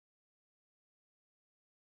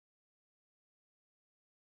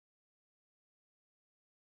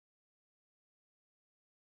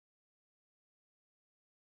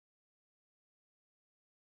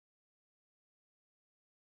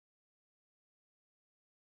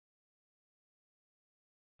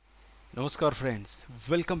Namaskar friends,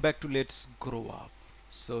 welcome back to Let's Grow Up.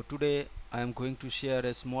 So today I am going to share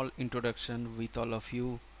a small introduction with all of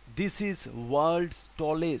you. This is world's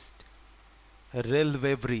tallest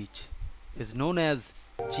railway bridge. Is known as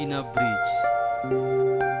Chenab Bridge.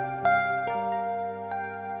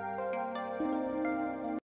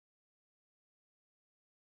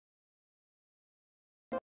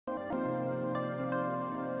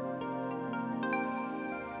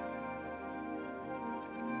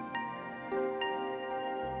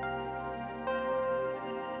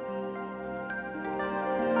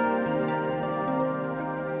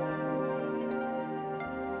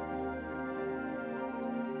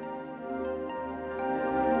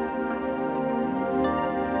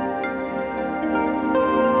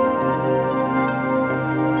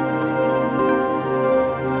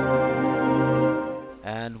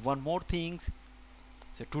 And one more thing,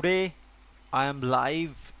 so today I am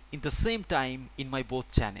live in the same time in my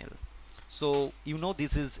both channel. So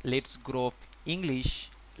this is Let's Grow Up English,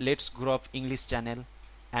 Let's Grow Up English channel,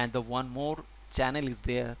 and the one more channel is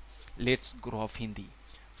there, Let's Grow Up Hindi,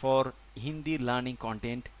 for Hindi learning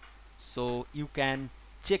content. So you can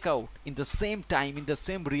check out in the same time, in the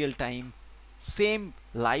same real time, same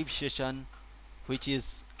live session which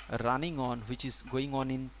is which is going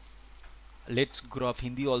on in Let's Grow Up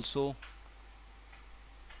Hindi also.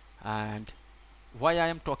 And why I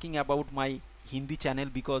am talking about my Hindi channel,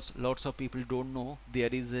 because lots of people don't know there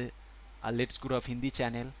is a Let's Grow Up Hindi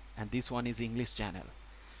channel and this one is English channel.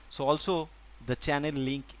 So also the channel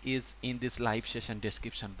link is in this live session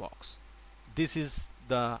description box. This is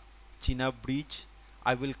the Chenab Bridge.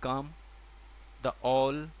 I will come the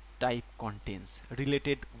all type contents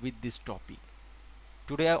related with this topic.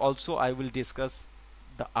 Today also I will discuss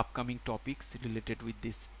the upcoming topics related with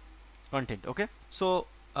this content. Okay, so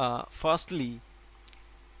firstly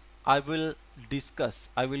I will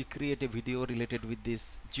create a video related with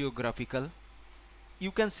this geographical.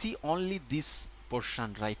 You can see only this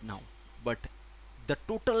portion right now, but the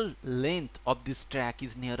total length of this track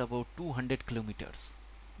is near about 200 kilometers,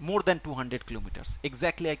 more than 200 kilometers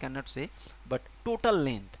exactly I cannot say, but total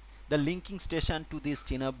length, the linking station to this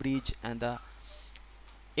Chenab Bridge and the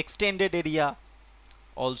extended area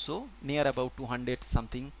also near about 200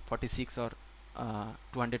 something, 46 or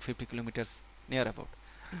 250 kilometers near about,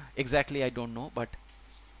 exactly I don't know, but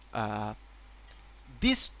uh,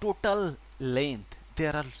 this total length,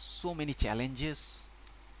 there are so many challenges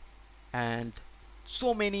and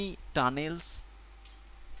so many tunnels.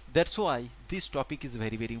 That's why this topic is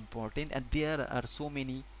very important, and there are so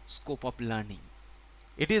many scope of learning.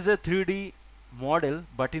 It is a 3D model,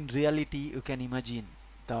 but in reality you can imagine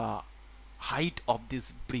the height of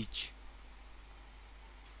this bridge.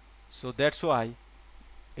 So that's why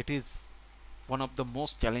it is one of the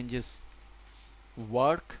most challenges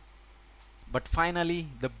work, but finally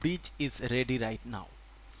the bridge is ready right now,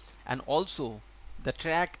 and also the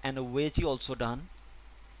track and a wedge also done.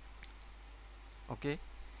 Okay,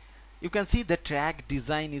 you can see the track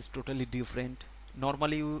design is totally different.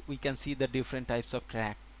 Normally we can see the different types of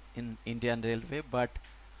track in Indian Railway, but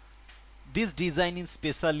this design is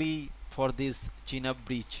specially for this Chenab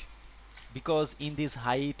Bridge, because in this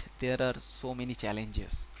height there are so many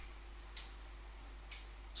challenges.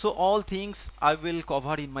 So all things I will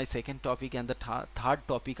cover in my second topic, and the third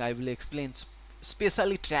topic I will explain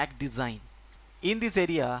specially track design. In this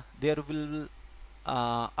area there will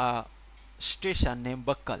a station named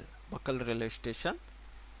Bakkal railway station.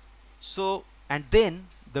 So and then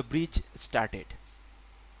the bridge started.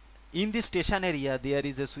 In this station area there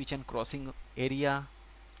is a switch and crossing area,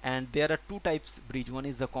 and there are two types bridge. One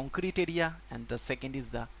is the concrete area and the second is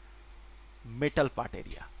the metal part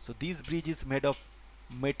area. So this bridge is made of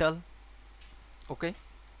metal. Okay,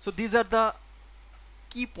 so these are the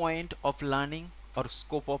key point of learning or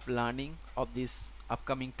scope of learning of this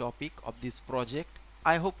upcoming topic of this project.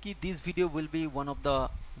 I hope this video will be one of the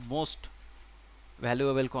most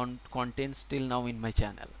valuable contents till now in my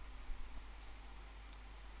channel.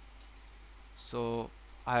 So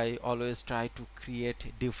I always try to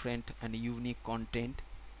create different and unique content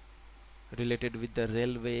related with the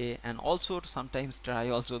railway, and also sometimes try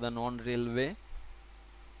also the non-railway.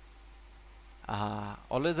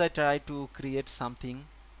 Always I try to create something,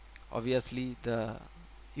 obviously the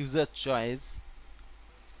user choice.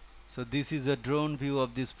 So this is a drone view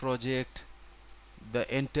of this project,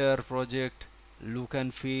 the entire project, look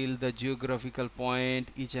and feel, the geographical point,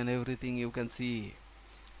 each and everything you can see.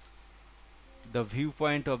 The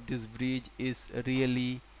viewpoint of this bridge is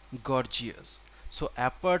really gorgeous. So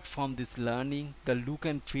apart from this learning, the look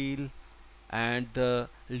and feel and the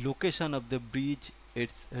location of the bridge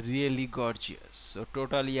It's really gorgeous. So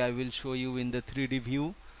totally I will show you in the 3D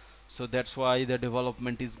view. So that's why the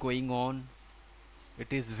development is going on.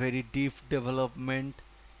 It is very deep development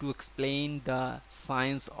to explain the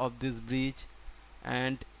science of this bridge,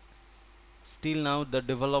 and still now the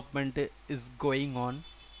development is going on.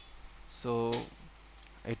 So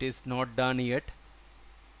it is not done yet.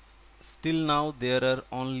 Still now there are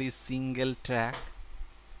only single track,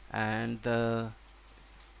 and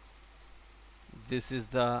this is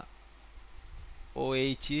the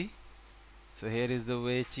OHE. So here is the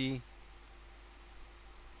OHE,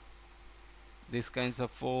 these kinds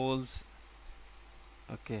of poles.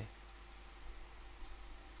 Okay,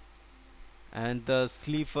 and the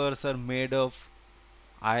sleepers are made of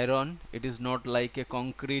iron. It is not like a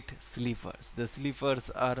concrete sleepers. The sleepers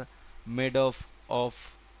are made of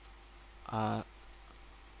uh,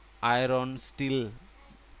 iron, steel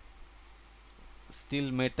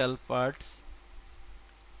metal parts.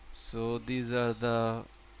 So these are the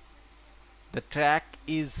track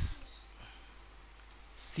is,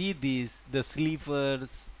 see these, the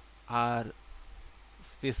sleepers are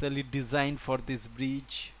specially designed for this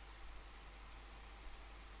bridge.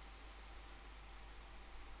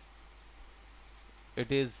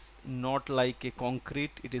 It is not like a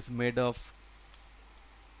concrete, it is made of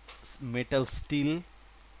metal steel.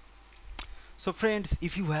 So friends,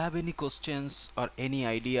 if you have any questions or any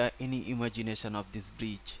idea, any imagination of this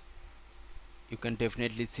bridge, you can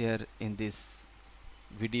definitely share in this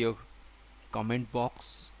video comment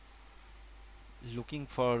box. Looking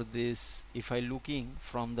for this, if I looking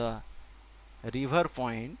from the river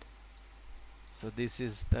point, so this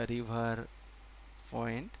is the river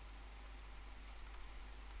point,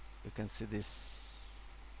 you can see this.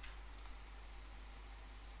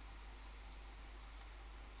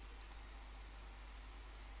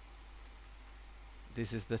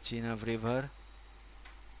 This is the Chenab River.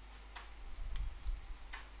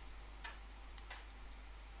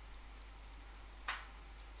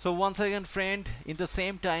 So once again friend, in the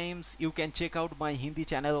same times you can check out my Hindi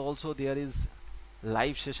channel also. There is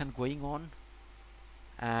live session going on,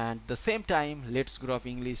 and the same time Let's Grow Up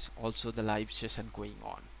English also the live session going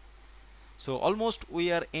on. So almost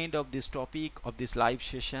we are end of this topic of this live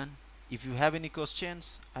session. If you have any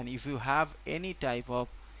questions, and if you have any type of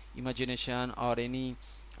imagination or any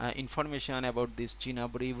information about this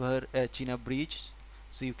Chenab River, Chenab Bridge,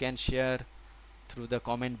 so you can share through the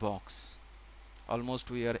comment box.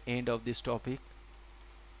 Almost we are end of this topic.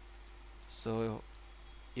 So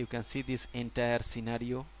you can see this entire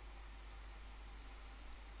scenario.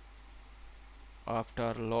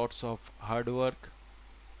 After lots of hard work,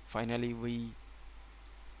 finally we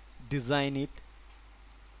design it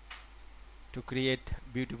to create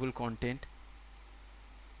beautiful content,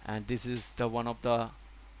 and this is the one of the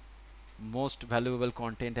most valuable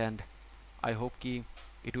content, and I hope ki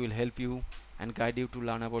it will help you and guide you to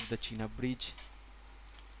learn about the Chenab Bridge.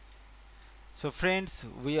 So friends,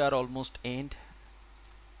 we are almost end.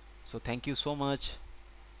 So thank you so much.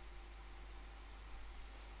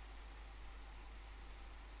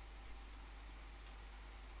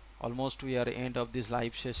 Almost we are end of this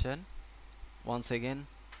live session. Once again,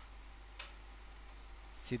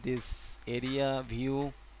 see this area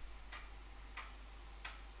view.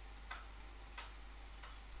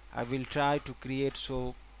 I will try to create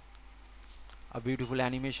so a beautiful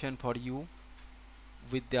animation for you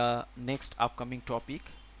with the next upcoming topic.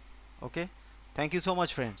 Okay, thank you so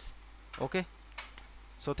much friends. Okay,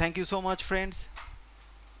 so thank you so much friends.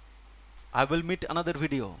 I will meet another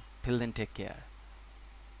video. Till then, take care.